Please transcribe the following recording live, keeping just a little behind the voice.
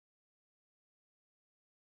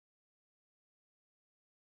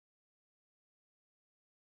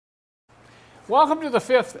Welcome to the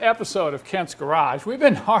 5th episode of Kent's Garage. We've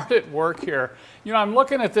been hard at work here. You know, I'm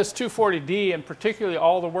looking at this 240D and particularly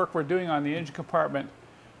all the work we're doing on the engine compartment,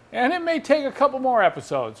 and it may take a couple more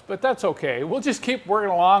episodes, but that's okay. We'll just keep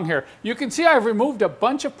working along here. You can see I've removed a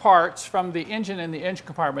bunch of parts from the engine and the engine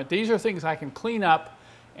compartment. These are things I can clean up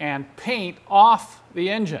and paint off the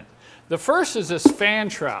engine. The first is this fan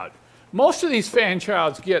shroud. Most of these fan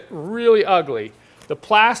shrouds get really ugly. The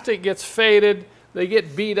plastic gets faded, they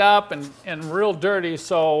get beat up and real dirty,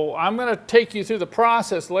 so I'm going to take you through the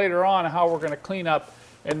process later on how we're going to clean up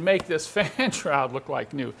and make this fan shroud look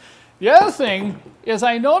like new. The other thing is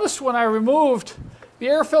I noticed when I removed the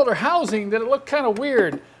air filter housing that it looked kind of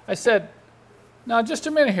weird. I said, now just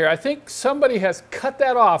a minute here, I think somebody has cut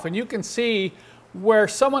that off, and you can see where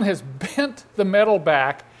someone has bent the metal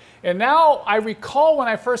back. And now I recall when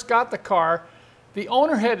I first got the car, the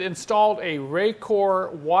owner had installed a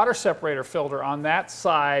Raycor water separator filter on that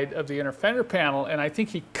side of the inner fender panel, and I think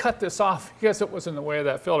he cut this off because it was in the way of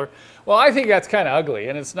that filter. Well, I think that's kind of ugly,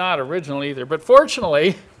 and it's not original either. But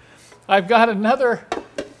fortunately, I've got another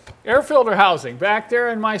air filter housing back there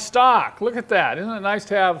in my stock. Look at that. Isn't it nice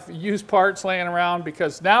to have used parts laying around?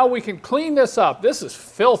 Because now we can clean this up. This is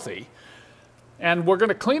filthy. And we're going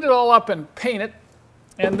to clean it all up and paint it.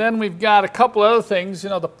 And then we've got a couple other things, you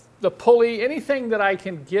know, the pulley, anything that I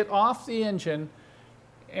can get off the engine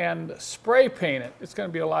and spray paint it. It's going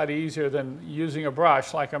to be a lot easier than using a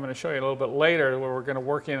brush, like I'm going to show you a little bit later, where we're going to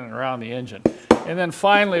work in and around the engine. And then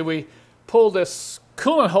finally, we pull this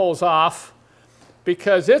coolant hose off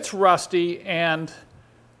because it's rusty, and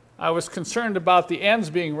I was concerned about the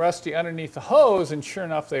ends being rusty underneath the hose, and sure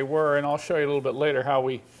enough they were, and I'll show you a little bit later how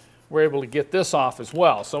we were able to get this off as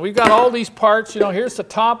well. So we've got all these parts. You know, here's the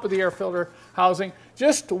top of the air filter housing.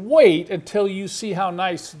 Just wait until you see how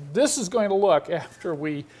nice this is going to look after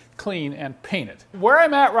we clean and paint it. Where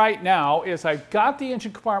I'm at right now is I've got the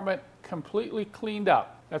engine compartment completely cleaned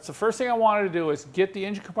up. That's the first thing I wanted to do, is get the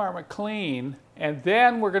engine compartment clean, and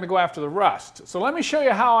then we're going to go after the rust. So let me show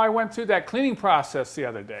you how I went through that cleaning process the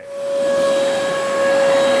other day.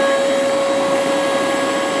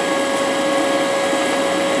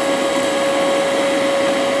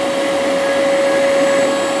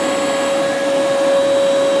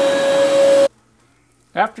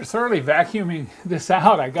 After thoroughly vacuuming this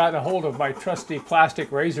out, I got a hold of my trusty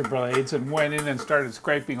plastic razor blades and went in and started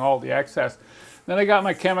scraping all the excess. Then I got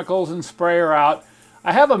my chemicals and sprayer out.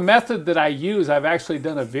 I have a method that I use. I've actually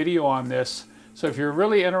done a video on this. So if you're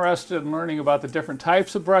really interested in learning about the different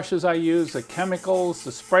types of brushes I use, the chemicals,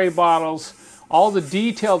 the spray bottles, all the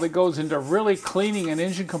detail that goes into really cleaning an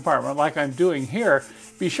engine compartment like I'm doing here,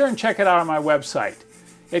 be sure and check it out on my website.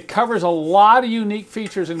 It covers a lot of unique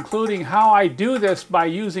features, including how I do this by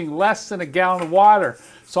using less than a gallon of water.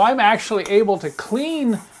 So I'm actually able to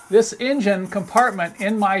clean this engine compartment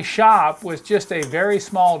in my shop with just a very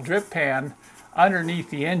small drip pan underneath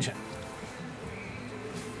the engine.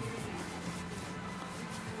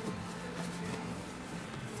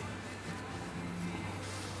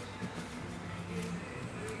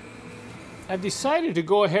 I've decided to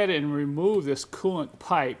go ahead and remove this coolant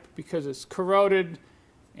pipe because it's corroded,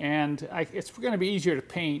 and it's going to be easier to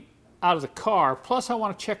paint out of the car. Plus, I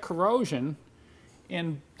want to check corrosion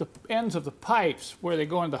in the ends of the pipes where they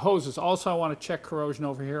go into the hoses. Also, I want to check corrosion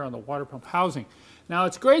over here on the water pump housing. Now,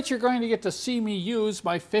 it's great you're going to get to see me use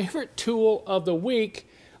my favorite tool of the week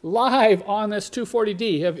live on this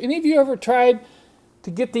 240D. Have any of you ever tried to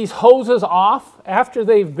get these hoses off after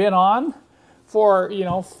they've been on for, you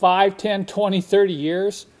know, 5, 10, 20, 30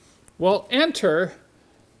 years? Well, enter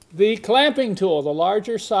the clamping tool, the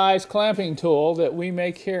larger size clamping tool that we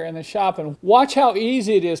make here in the shop, and watch how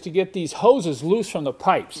easy it is to get these hoses loose from the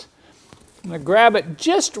pipes. I'm going to grab it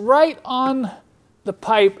just right on the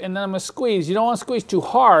pipe, and then I'm going to squeeze. You don't want to squeeze too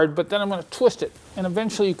hard, but then I'm going to twist it, and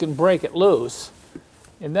eventually you can break it loose.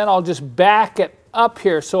 And then I'll just back it up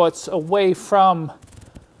here so it's away from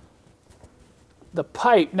the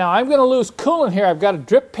pipe. Now I'm going to lose coolant here. I've got a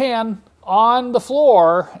drip pan on the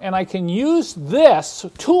floor, and I can use this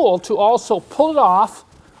tool to also pull it off.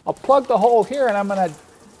 I'll plug the hole here, and I'm going to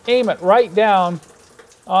aim it right down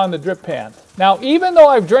on the drip pan. Now, even though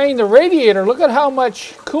I've drained the radiator, look at how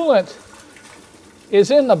much coolant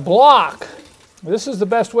is in the block. This is the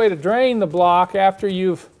best way to drain the block after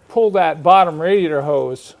you've pulled that bottom radiator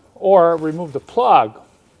hose or remove the plug.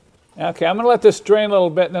 Okay, I'm going to let this drain a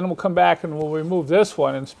little bit, and then we'll come back and we'll remove this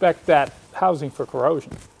one and inspect that housing for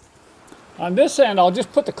corrosion. On this end, I'll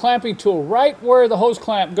just put the clamping tool right where the hose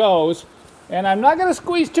clamp goes, and I'm not going to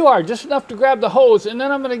squeeze too hard, just enough to grab the hose, and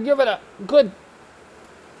then I'm going to give it a good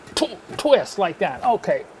twist like that.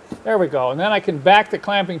 Okay, there we go. And then I can back the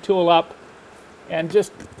clamping tool up and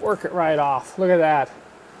just work it right off. Look at that.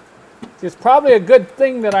 It's probably a good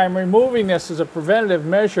thing that I'm removing this as a preventative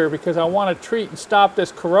measure because I want to treat and stop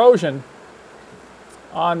this corrosion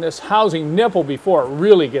on this housing nipple before it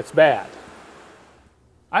really gets bad.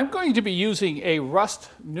 I'm going to be using a rust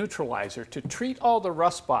neutralizer to treat all the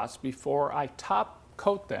rust spots before I top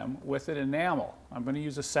coat them with an enamel. I'm going to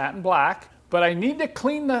use a satin black, but I need to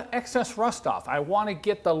clean the excess rust off. I want to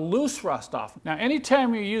get the loose rust off. Now,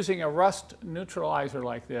 anytime you're using a rust neutralizer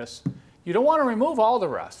like this, you don't want to remove all the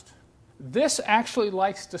rust. This actually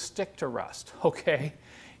likes to stick to rust, okay?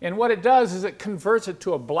 And what it does is it converts it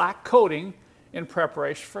to a black coating in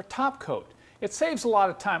preparation for a top coat. It saves a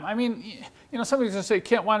lot of time. I mean, you know, somebody's gonna say,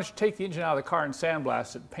 Kent, why don't you take the engine out of the car and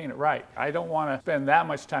sandblast it and paint it right? I don't wanna spend that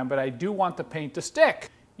much time, but I do want the paint to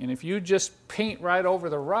stick. And if you just paint right over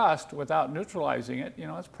the rust without neutralizing it, you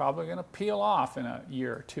know, it's probably gonna peel off in a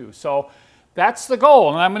year or two. So that's the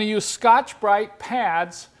goal. And I'm gonna use Scotch-Brite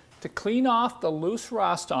pads to clean off the loose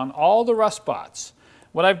rust on all the rust spots.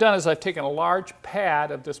 What I've done is I've taken a large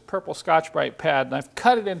pad of this purple Scotch-Brite pad and I've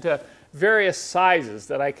cut it into various sizes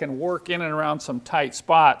that I can work in and around some tight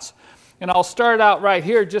spots. And I'll start out right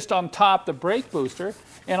here just on top the brake booster,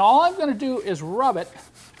 and all I'm going to do is rub it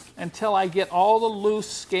until I get all the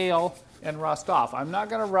loose scale and rust off. I'm not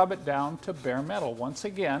going to rub it down to bare metal. Once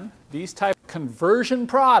again, these type of conversion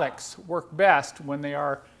products work best when they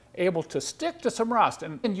are able to stick to some rust,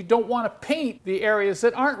 and you don't want to paint the areas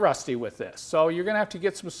that aren't rusty with this. So you're going to have to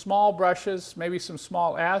get some small brushes, maybe some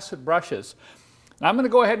small acid brushes. Now I'm going to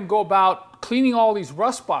go ahead and go about cleaning all these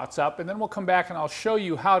rust spots up, and then we'll come back and I'll show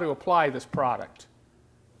you how to apply this product.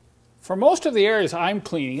 For most of the areas I'm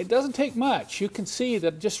cleaning, it doesn't take much. You can see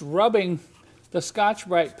that just rubbing the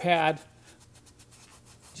Scotch-Brite pad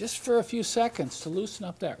just for a few seconds to loosen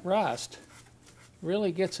up that rust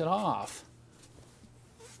really gets it off.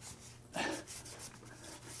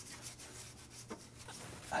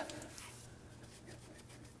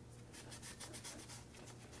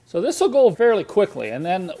 So this will go fairly quickly, and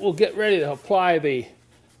then we'll get ready to apply the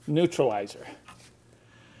neutralizer.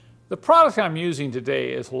 The product I'm using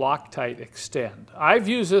today is Loctite Extend. I've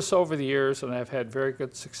used this over the years and I've had very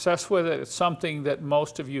good success with it. It's something that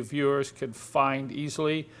most of you viewers can find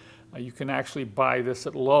easily. You can actually buy this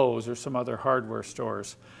at Lowe's or some other hardware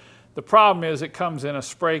stores. The problem is it comes in a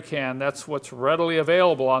spray can. That's what's readily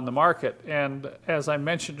available on the market. And as I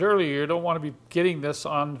mentioned earlier, you don't want to be getting this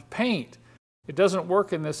on paint. It doesn't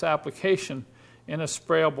work in this application in a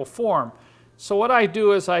sprayable form. So what I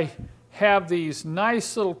do is I have these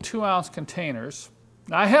nice little 2-ounce containers.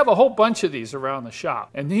 Now I have a whole bunch of these around the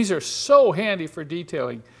shop, and these are so handy for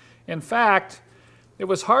detailing. In fact, it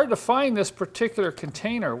was hard to find this particular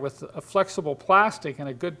container with a flexible plastic and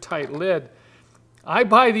a good tight lid. I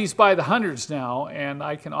buy these by the hundreds now, and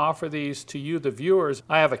I can offer these to you, the viewers.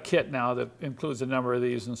 I have a kit now that includes a number of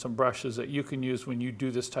these and some brushes that you can use when you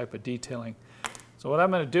do this type of detailing. So what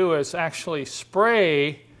I'm going to do is actually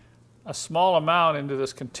spray a small amount into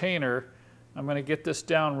this container. I'm going to get this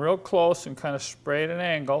down real close and kind of spray at an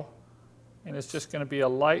angle, and it's just going to be a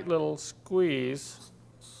light little squeeze.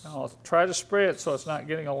 I'll try to spray it so it's not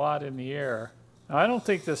getting a lot in the air. Now, I don't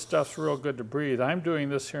think this stuff's real good to breathe. I'm doing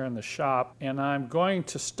this here in the shop, and I'm going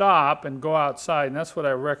to stop and go outside, and that's what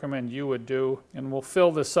I recommend you would do. And we'll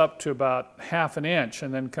fill this up to about 1/2 inch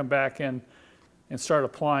and then come back in and start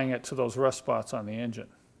applying it to those rust spots on the engine.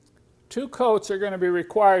 2 coats are going to be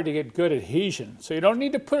required to get good adhesion. So you don't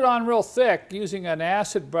need to put it on real thick. Using an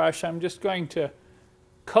acid brush, I'm just going to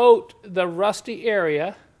coat the rusty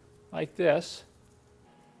area like this.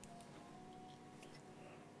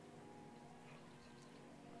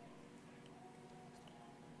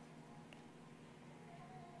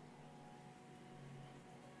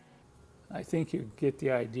 I think you get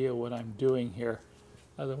the idea what I'm doing here.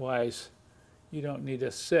 Otherwise, you don't need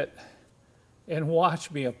to sit and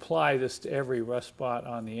watch me apply this to every rust spot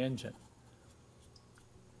on the engine.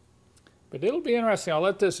 But it'll be interesting. I'll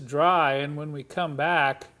let this dry, and when we come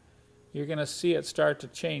back, you're going to see it start to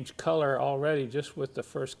change color already just with the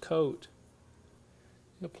first coat.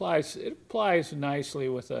 It applies nicely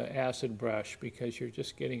with an acid brush because you're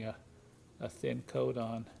just getting a thin coat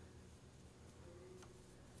on.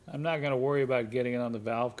 I'm not going to worry about getting it on the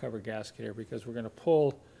valve cover gasket here because we're going to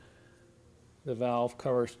pull the valve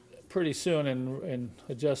cover pretty soon and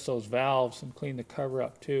adjust those valves and clean the cover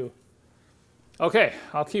up too. Okay,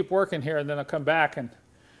 I'll keep working here and then I'll come back and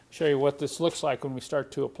show you what this looks like when we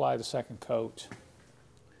start to apply the second coat.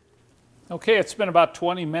 Okay, it's been about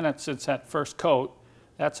 20 minutes since that first coat.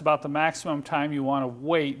 That's about the maximum time you want to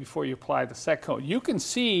wait before you apply the second coat. You can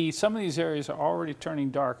see some of these areas are already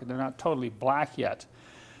turning dark and they're not totally black yet.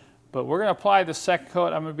 But we're going to apply the second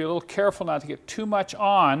coat. I'm going to be a little careful not to get too much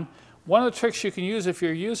on. One of the tricks you can use if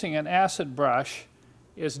you're using an acid brush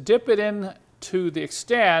is dip it in to the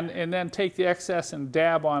extent and then take the excess and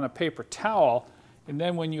dab on a paper towel. And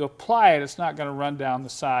then when you apply it, it's not going to run down the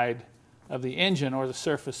side of the engine or the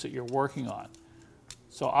surface that you're working on.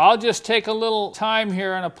 So I'll just take a little time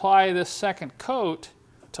here and apply this second coat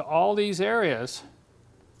to all these areas.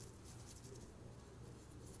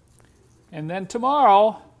 And then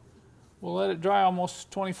tomorrow, we'll let it dry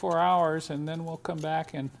almost 24 hours, and then we'll come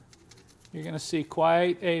back and you're going to see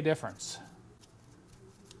quite a difference.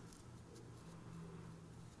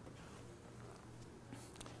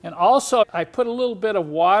 And also, I put a little bit of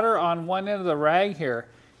water on one end of the rag here.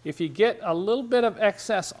 If you get a little bit of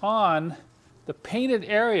excess on the painted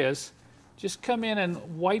areas, just come in and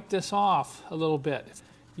wipe this off a little bit.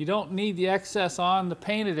 You don't need the excess on the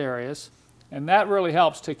painted areas, and that really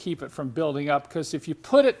helps to keep it from building up, because if you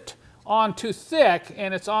put it on too thick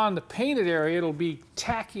and it's on the painted area, it'll be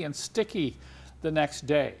tacky and sticky the next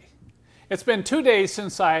day. It's been 2 days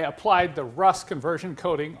since I applied the rust conversion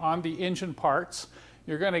coating on the engine parts.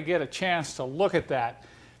 You're going to get a chance to look at that.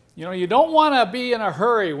 You know, you don't want to be in a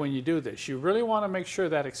hurry when you do this. You really want to make sure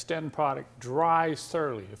that Extend product dries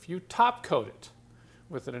thoroughly. If you top coat it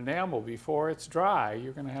with an enamel before it's dry,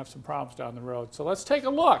 you're going to have some problems down the road. So let's take a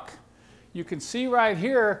look. You can see right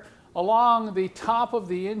here along the top of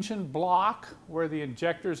the engine block where the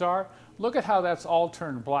injectors are. Look at how that's all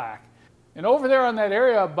turned black. And over there on that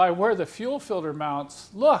area by where the fuel filter mounts,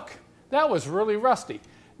 look, that was really rusty.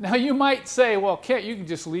 Now you might say, well, Kent, you can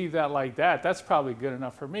just leave that like that. That's probably good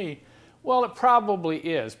enough for me. Well, it probably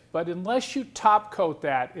is, but unless you top coat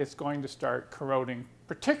that, it's going to start corroding,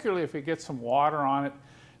 particularly if it gets some water on it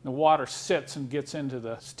and the water sits and gets into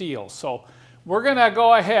the steel. So we're going to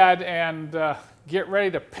go ahead and get ready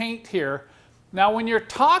to paint here. Now, when you're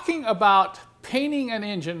talking about painting an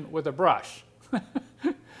engine with a brush,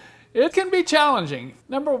 it can be challenging.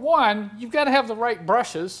 Number one, you've got to have the right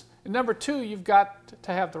brushes. And number two, you've got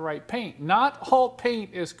to have the right paint. Not all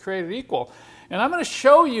paint is created equal. And I'm going to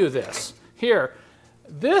show you this here.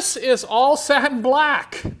 This is all satin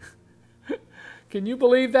black. Can you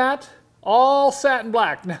believe that? All satin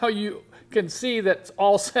black. Now you can see that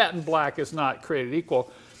all satin black is not created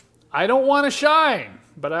equal. I don't want to shine,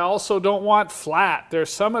 but I also don't want flat.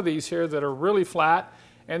 There's some of these here that are really flat,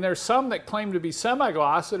 and there's some that claim to be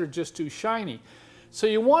semi-gloss that are just too shiny. So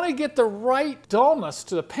you want to get the right dullness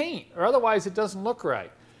to the paint, or otherwise it doesn't look right.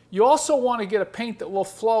 You also want to get a paint that will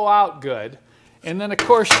flow out good. And then, of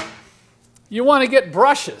course, you want to get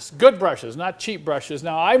brushes, good brushes, not cheap brushes.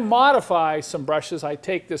 Now, I modify some brushes. I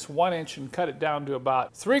take this 1 inch and cut it down to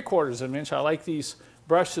about 3/4 of an inch. I like these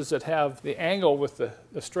brushes that have the angle with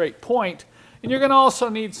the straight point. And you're going to also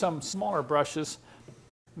need some smaller brushes.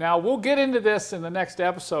 Now, we'll get into this in the next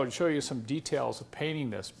episode and show you some details of painting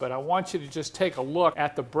this, but I want you to just take a look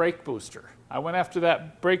at the brake booster. I went after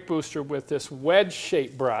that brake booster with this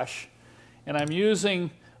wedge-shaped brush, and I'm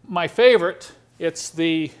using my favorite. It's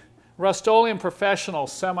the Rust-Oleum Professional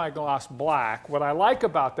Semi-Gloss Black. What I like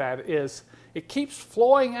about that is it keeps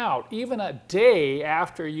flowing out even a day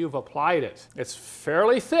after you've applied it. It's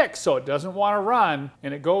fairly thick, so it doesn't want to run,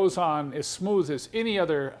 and it goes on as smooth as any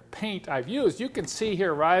other paint I've used. You can see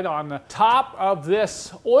here right on the top of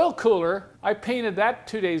this oil cooler, I painted that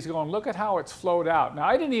 2 days ago, and look at how it's flowed out. Now,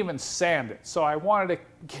 I didn't even sand it, so I wanted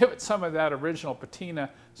to give it some of that original patina,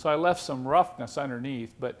 so I left some roughness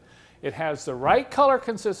underneath, but it has the right color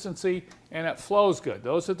consistency, and it flows good.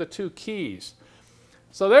 Those are the two keys.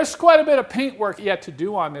 So there's quite a bit of paint work yet to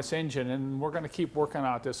do on this engine, and we're going to keep working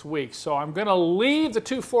on it this week. So I'm going to leave the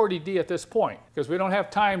 240D at this point because we don't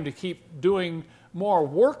have time to keep doing more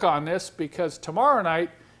work on this, because tomorrow night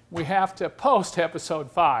we have to post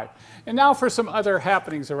episode 5. And now for some other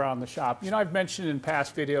happenings around the shop. You know, I've mentioned in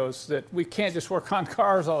past videos that we can't just work on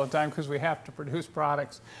cars all the time because we have to produce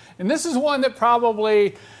products. And this is one that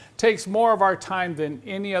probably takes more of our time than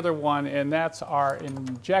any other one, and that's our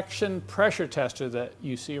injection pressure tester that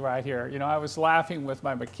you see right here. You know, I was laughing with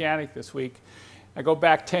my mechanic this week. I go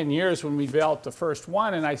back 10 years when we developed the first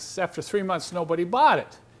one, and after 3 months, nobody bought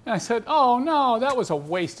it. And I said, oh no, that was a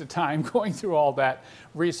waste of time going through all that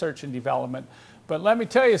research and development. But let me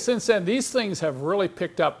tell you, since then, these things have really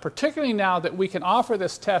picked up, particularly now that we can offer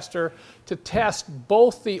this tester to test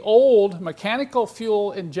both the old mechanical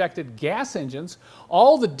fuel injected gas engines,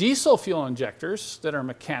 all the diesel fuel injectors that are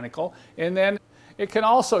mechanical, and then it can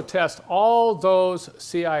also test all those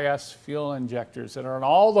CIS fuel injectors that are in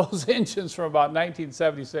all those engines from about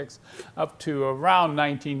 1976 up to around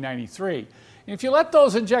 1993. And if you let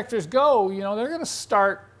those injectors go, you know, they're going to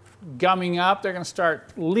start gumming up, they're going to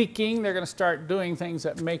start leaking, they're going to start doing things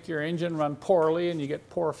that make your engine run poorly and you get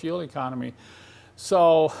poor fuel economy.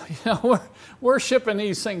 So, you know, we're shipping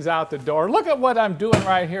these things out the door. Look at what I'm doing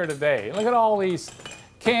right here today. Look at all these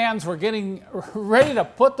cans. We're getting ready to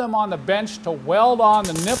put them on the bench to weld on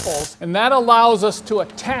the nipples, and that allows us to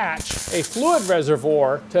attach a fluid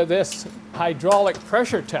reservoir to this hydraulic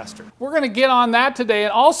pressure tester. We're going to get on that today,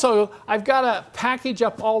 and also I've got to package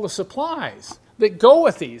up all the supplies that go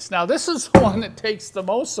with these. Now this is the one that takes the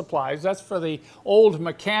most supplies. That's for the old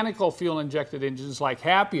mechanical fuel injected engines like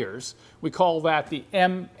Happier's. We call that the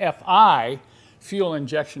MFI fuel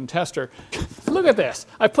injection tester. Look at this.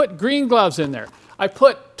 I put green gloves in there. I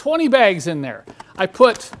put 20 bags in there. I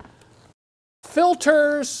put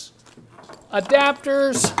filters,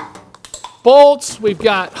 adapters, bolts. We've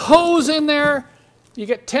got hose in there. You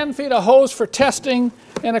get 10 feet of hose for testing.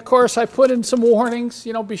 And of course, I put in some warnings.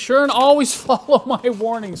 You know, be sure and always follow my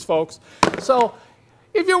warnings, folks. So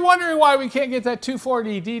if you're wondering why we can't get that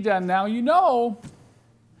 240D done now, you know,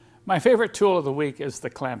 my favorite tool of the week is the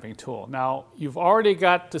clamping tool. Now, you've already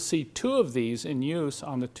got to see 2 of these in use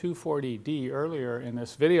on the 240D earlier in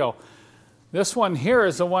this video. This one here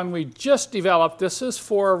is the one we just developed. This is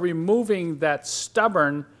for removing that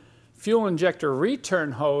stubborn fuel injector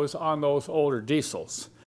return hose on those older diesels.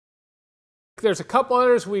 There's a couple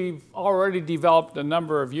others we've already developed a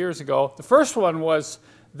number of years ago. The first one was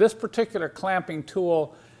this particular clamping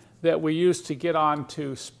tool that we used to get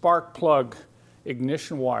onto spark plug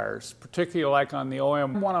ignition wires, particularly like on the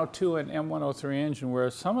OM102 and M103 engine, where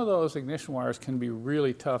some of those ignition wires can be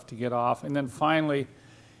really tough to get off. And then finally,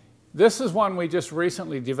 this is one we just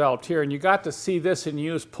recently developed here, and you got to see this in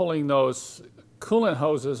use pulling those coolant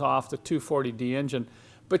hoses off the 240D engine.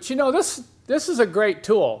 But you know, this is a great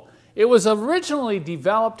tool. It was originally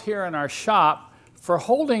developed here in our shop for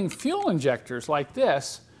holding fuel injectors like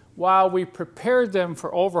this while we prepared them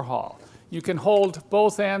for overhaul. You can hold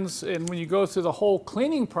both ends, and when you go through the whole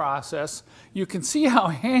cleaning process, you can see how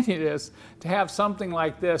handy it is to have something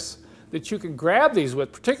like this that you can grab these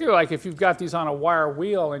with, particularly like if you've got these on a wire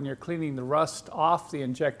wheel and you're cleaning the rust off the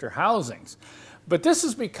injector housings. But this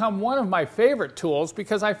has become one of my favorite tools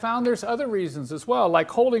because I found there's other reasons as well, like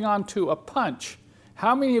holding on to a punch.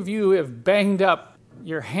 How many of you have banged up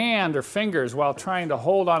your hand or fingers while trying to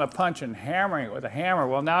hold on a punch and hammering it with a hammer?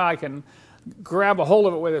 Well, now I can grab a hold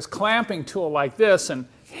of it with this clamping tool like this and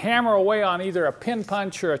hammer away on either a pin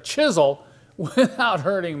punch or a chisel without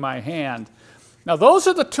hurting my hand. Now those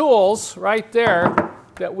are the tools right there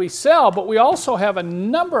that we sell, but we also have a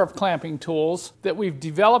number of clamping tools that we've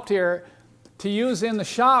developed here to use in the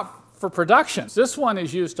shop for production. This one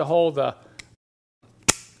is used to hold the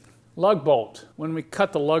lug bolt when we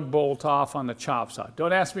cut the lug bolt off on the chop saw.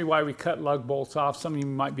 Don't ask me why we cut lug bolts off. Some of you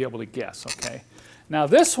might be able to guess, okay? Now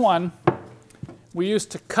this one we use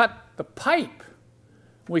to cut the pipe.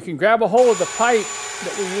 We can grab a hold of the pipe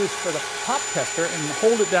that we use for the pop tester and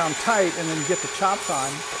hold it down tight and then get the chop saw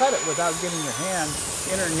and cut it without getting your hand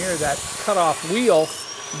in or near that cut-off wheel.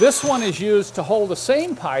 This one is used to hold the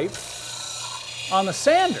same pipe on the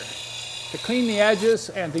sander to clean the edges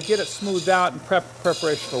and to get it smoothed out in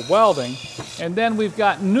preparation for welding. And then we've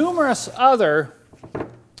got numerous other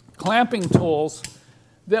clamping tools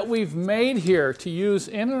that we've made here to use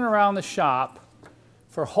in and around the shop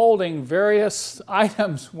for holding various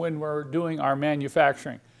items when we're doing our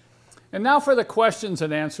manufacturing. And now for the questions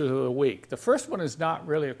and answers of the week. The first one is not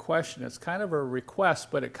really a question, it's kind of a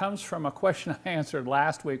request, but it comes from a question I answered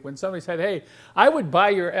last week when somebody said, hey, I would buy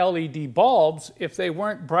your LED bulbs if they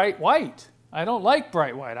weren't bright white. I don't like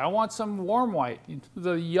bright white, I want some warm white,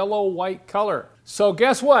 the yellow-white color. So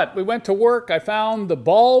guess what? We went to work, I found the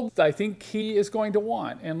bulb I think he is going to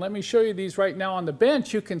want. And let me show you these right now on the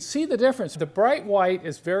bench. You can see the difference. The bright white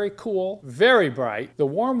is very cool, very bright. The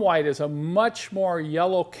warm white is a much more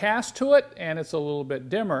yellow cast to it, and it's a little bit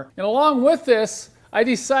dimmer. And along with this, I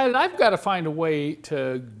decided I've got to find a way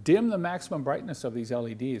to dim the maximum brightness of these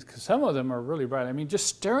LEDs because some of them are really bright. I mean, just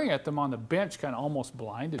staring at them on the bench kind of almost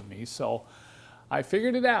blinded me. So I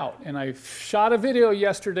figured it out, and I shot a video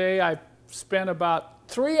yesterday. I spent about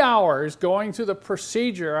 3 hours going through the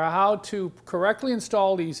procedure of how to correctly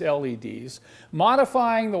install these LEDs,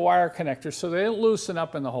 modifying the wire connectors so they don't loosen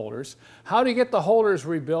up in the holders, how to get the holders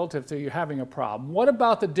rebuilt if you're having a problem, what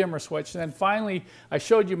about the dimmer switch, and then finally I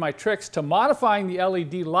showed you my tricks to modifying the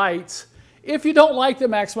LED lights if you don't like the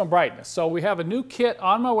maximum brightness. So we have a new kit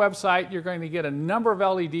on my website. You're going to get a number of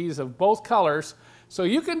LEDs of both colors, so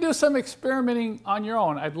you can do some experimenting on your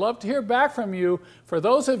own. I'd love to hear back from you for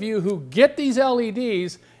those of you who get these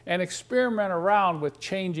LEDs and experiment around with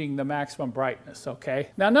changing the maximum brightness, okay?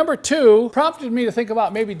 Now, number 2 prompted me to think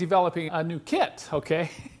about maybe developing a new kit, okay?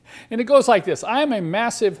 And it goes like this. I am a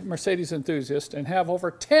massive Mercedes enthusiast and have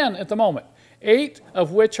over 10 at the moment, 8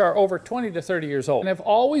 of which are over 20 to 30 years old. And I've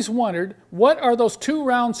always wondered, what are those 2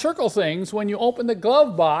 round circle things when you open the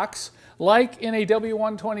glove box, like in a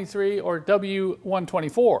W123 or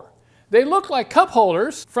W124? They look like cup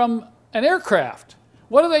holders from an aircraft.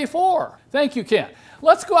 What are they for? Thank you, Kent.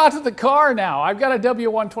 Let's go out to the car now. I've got a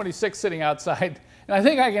W126 sitting outside, and I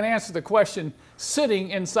think I can answer the question sitting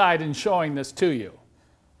inside and showing this to you.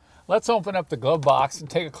 Let's open up the glove box and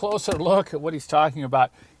take a closer look at what he's talking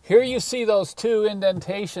about. Here you see those 2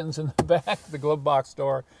 indentations in the back of the glove box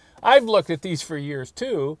door. I've looked at these for years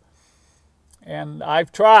too, and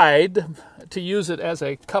I've tried to use it as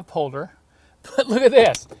a cup holder. But look at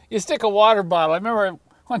this. You stick a water bottle. I remember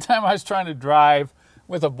one time I was trying to drive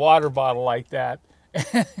with a water bottle like that.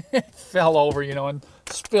 It fell over, you know, and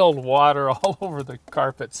spilled water all over the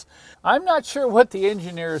carpets. I'm not sure what the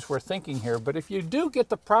engineers were thinking here, but if you do get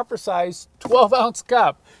the proper size 12-ounce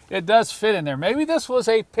cup, it does fit in there. Maybe this was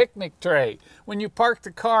a picnic tray when you parked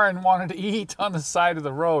the car and wanted to eat on the side of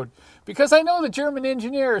the road. Because I know the German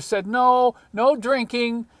engineers said, no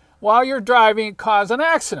drinking while you're driving cause an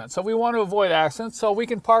accident. So we want to avoid accidents, so we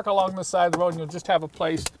can park along the side of the road and you'll just have a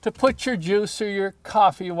place to put your juice or your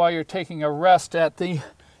coffee while you're taking a rest at the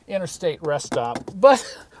interstate rest stop. But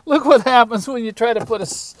look what happens when you try to put a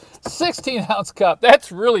 16-ounce cup.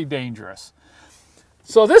 That's really dangerous.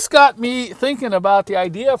 So this got me thinking about the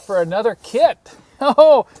idea for another kit.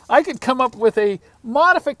 Oh, I could come up with a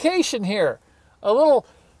modification here. A little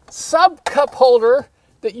sub-cup holder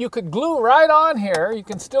that you could glue right on here. You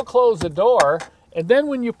can still close the door, and then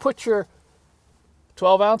when you put your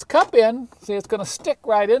 12-ounce cup in, see, it's going to stick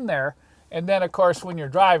right in there. And then, of course, when you're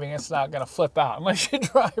driving, it's not going to flip out unless you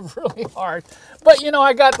drive really hard. But, you know,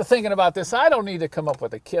 I got to thinking about this. I don't need to come up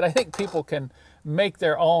with a kit. I think people can make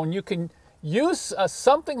their own. You can use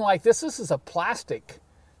something like this. This is a plastic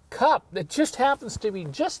cup that just happens to be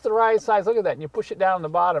just the right size. Look at that. And you push it down on the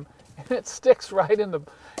bottom, and it sticks right in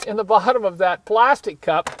the bottom of that plastic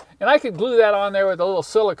cup. And I could glue that on there with a little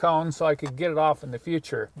silicone so I could get it off in the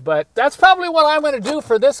future. But that's probably what I'm going to do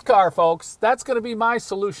for this car, folks. That's going to be my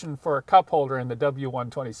solution for a cup holder in the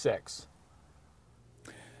W126.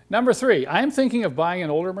 Number 3, I'm thinking of buying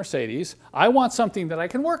an older Mercedes. I want something that I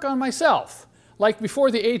can work on myself, like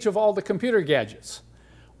before the age of all the computer gadgets.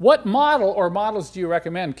 What model or models do you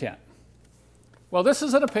recommend, Kent? Well, this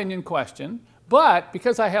is an opinion question. But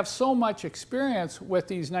because I have so much experience with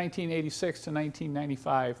these 1986 to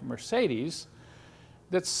 1995 Mercedes,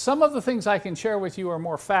 that some of the things I can share with you are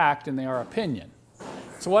more fact and they are opinion.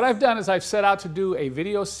 So what I've done is I've set out to do a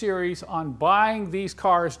video series on buying these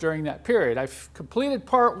cars during that period. I've completed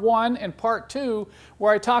part 1 and part 2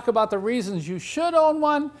 where I talk about the reasons you should own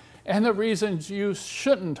one and the reasons you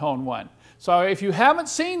shouldn't own one. So if you haven't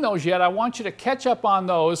seen those yet, I want you to catch up on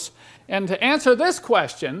those. And to answer this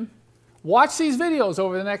question, watch these videos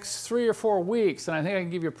over the next 3 or 4 weeks, and I think I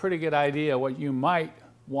can give you a pretty good idea what you might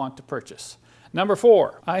want to purchase. Number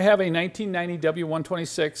 4, I have a 1990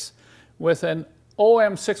 W126 with an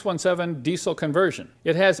OM617 diesel conversion.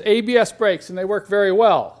 It has ABS brakes, and they work very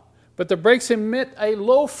well, but the brakes emit a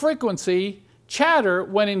low frequency chatter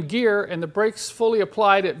when in gear, and the brakes fully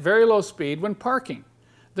applied at very low speed when parking.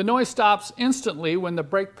 The noise stops instantly when the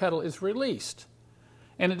brake pedal is released.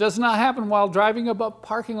 And it does not happen while driving above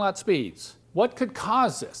parking lot speeds. What could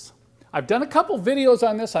cause this? I've done a couple videos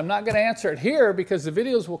on this. I'm not going to answer it here because the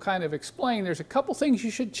videos will kind of explain. There's a couple things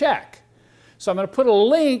you should check. So I'm going to put a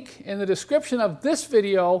link in the description of this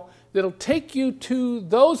video that'll take you to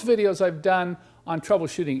those videos I've done on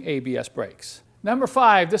troubleshooting ABS brakes. Number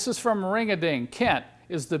 5, this is from Ring-a-Ding. Kent,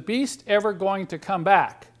 is the Beast ever going to come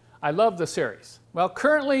back? I love the series. Well,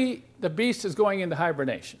 currently the Beast is going into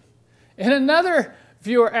hibernation. And another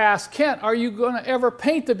viewer asked, Kent, are you going to ever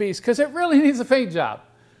paint the Beast? Because it really needs a paint job.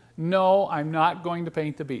 No, I'm not going to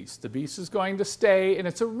paint the Beast. The Beast is going to stay in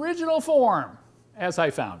its original form as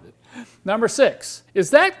I found it. Number 6, is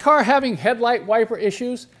that car having headlight wiper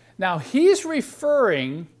issues? Now he's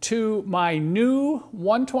referring to my new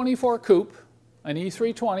 124 Coupe, an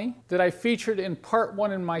E320, that I featured in part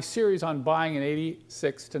 1 in my series on buying an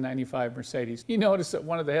 86 to 95 Mercedes. You notice that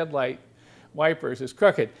one of the headlight wipers is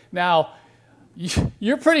crooked. Now,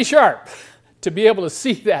 you're pretty sharp to be able to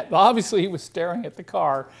see that. Obviously, he was staring at the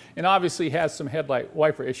car and obviously has some headlight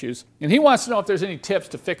wiper issues. And he wants to know if there's any tips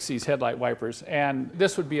to fix these headlight wipers. And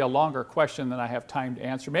this would be a longer question than I have time to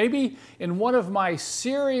answer. Maybe in one of my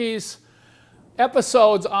series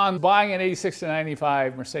episodes on buying an 86 to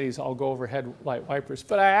 95 Mercedes, I'll go over headlight wipers,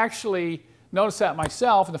 but I actually noticed that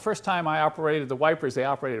myself, and the first time I operated the wipers, they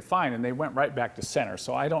operated fine, and they went right back to center.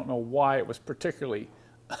 So I don't know why it was particularly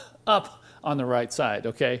up on the right side,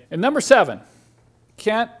 okay? And number 7,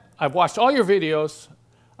 Kent, I've watched all your videos.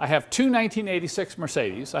 I have two 1986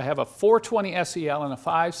 Mercedes. I have a 420 SEL and a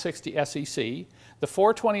 560 SEC. The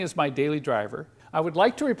 420 is my daily driver. I would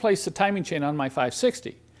like to replace the timing chain on my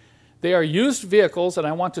 560. They are used vehicles and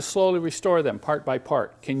I want to slowly restore them part by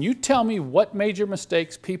part. Can you tell me what major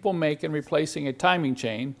mistakes people make in replacing a timing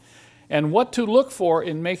chain and what to look for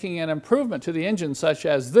in making an improvement to the engine such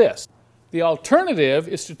as this? The alternative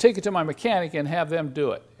is to take it to my mechanic and have them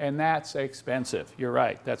do it, and that's expensive. You're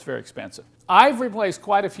right, that's very expensive. I've replaced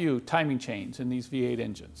quite a few timing chains in these V8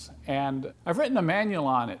 engines, and I've written a manual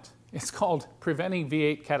on it. It's called Preventing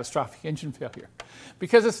V8 Catastrophic Engine Failure,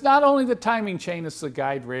 because it's not only the timing chain, it's the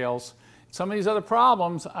guide rails, some of these other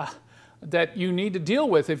problems that you need to deal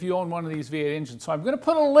with if you own one of these V8 engines. So I'm going to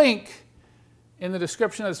put a link in the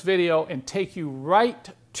description of this video and take you right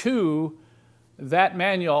to that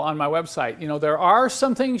manual on my website. You know, there are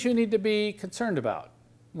some things you need to be concerned about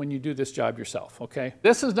when you do this job yourself, okay?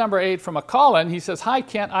 This is number 8 from a call-in. He says, "Hi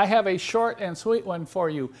Kent, I have a short and sweet one for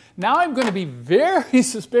you." Now I'm going to be very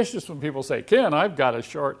suspicious when people say, "Ken, I've got a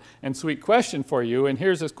short and sweet question for you," and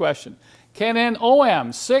here's his question. Can an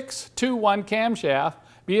OM 621 camshaft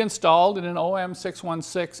be installed in an OM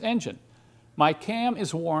 616 engine? My cam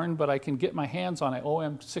is worn, but I can get my hands on an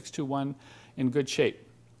OM 621 in good shape.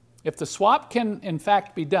 If the swap can in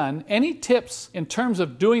fact be done, any tips in terms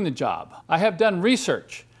of doing the job? I have done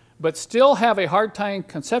research, but still have a hard time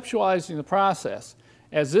conceptualizing the process,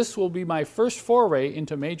 as this will be my first foray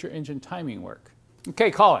into major engine timing work.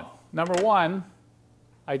 Okay, Colin, number 1,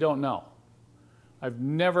 I don't know. I've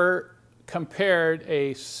never compared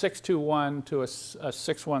a 621 to a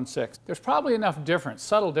 616. There's probably enough difference,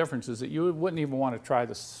 subtle differences, that you wouldn't even want to try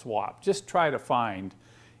the swap. Just try to find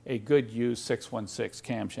a good used 616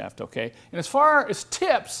 camshaft, okay? And as far as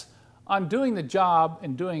tips on doing the job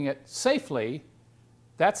and doing it safely,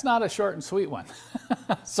 that's not a short and sweet one.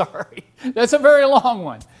 Sorry, that's a very long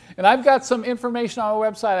one. And I've got some information on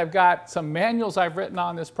our website. I've got some manuals I've written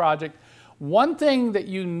on this project. One thing that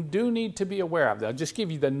you do need to be aware of, I'll just give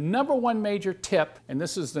you the number 1 major tip, and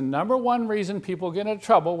this is the number 1 reason people get into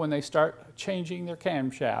trouble when they start changing their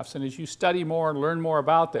camshafts. And as you study more and learn more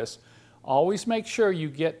about this, always make sure you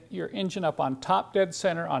get your engine up on top dead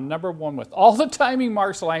center on number 1 with all the timing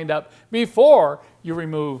marks lined up before you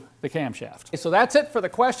remove the camshaft. So that's it for the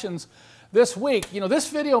questions this week. You know, this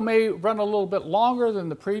video may run a little bit longer than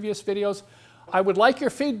the previous videos. I would like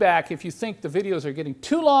your feedback if you think the videos are getting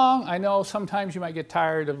too long. I know sometimes you might get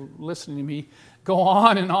tired of listening to me go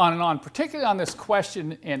on and on and on, particularly on this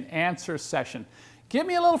question and answer session. Give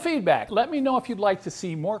me a little feedback. Let me know if you'd like to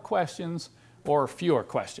see more questions or fewer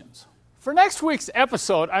questions. For next week's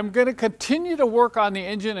episode, I'm going to continue to work on the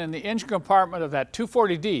engine and the engine compartment of that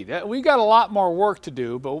 240D. We got a lot more work to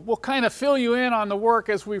do, but we'll kind of fill you in on the work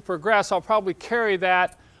as we progress. I'll probably carry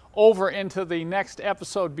that over into the next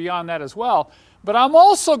episode beyond that as well. But I'm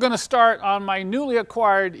also going to start on my newly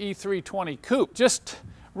acquired E320 coupe. Just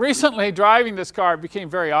recently driving this car, it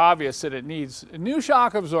became very obvious that it needs new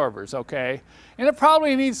shock absorbers, okay? And it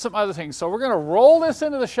probably needs some other things. So we're going to roll this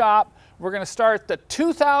into the shop. We're going to start the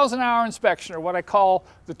 2,000-hour inspection, or what I call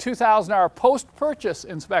the 2,000-hour post-purchase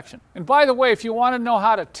inspection. And by the way, if you want to know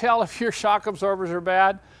how to tell if your shock absorbers are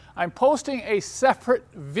bad, I'm posting a separate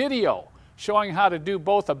video showing how to do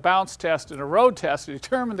both a bounce test and a road test to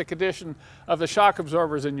determine the condition of the shock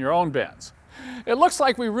absorbers in your own Benz. It looks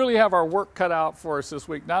like we really have our work cut out for us this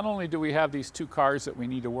week. Not only do we have these 2 cars that we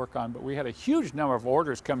need to work on, but we had a huge number of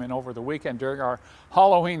orders come in over the weekend during our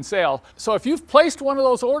Halloween sale. So if you've placed one of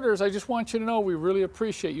those orders, I just want you to know we really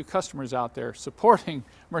appreciate you customers out there supporting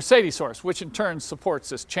Mercedessource, which in turn supports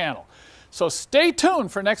this channel. So stay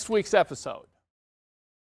tuned for next week's episode.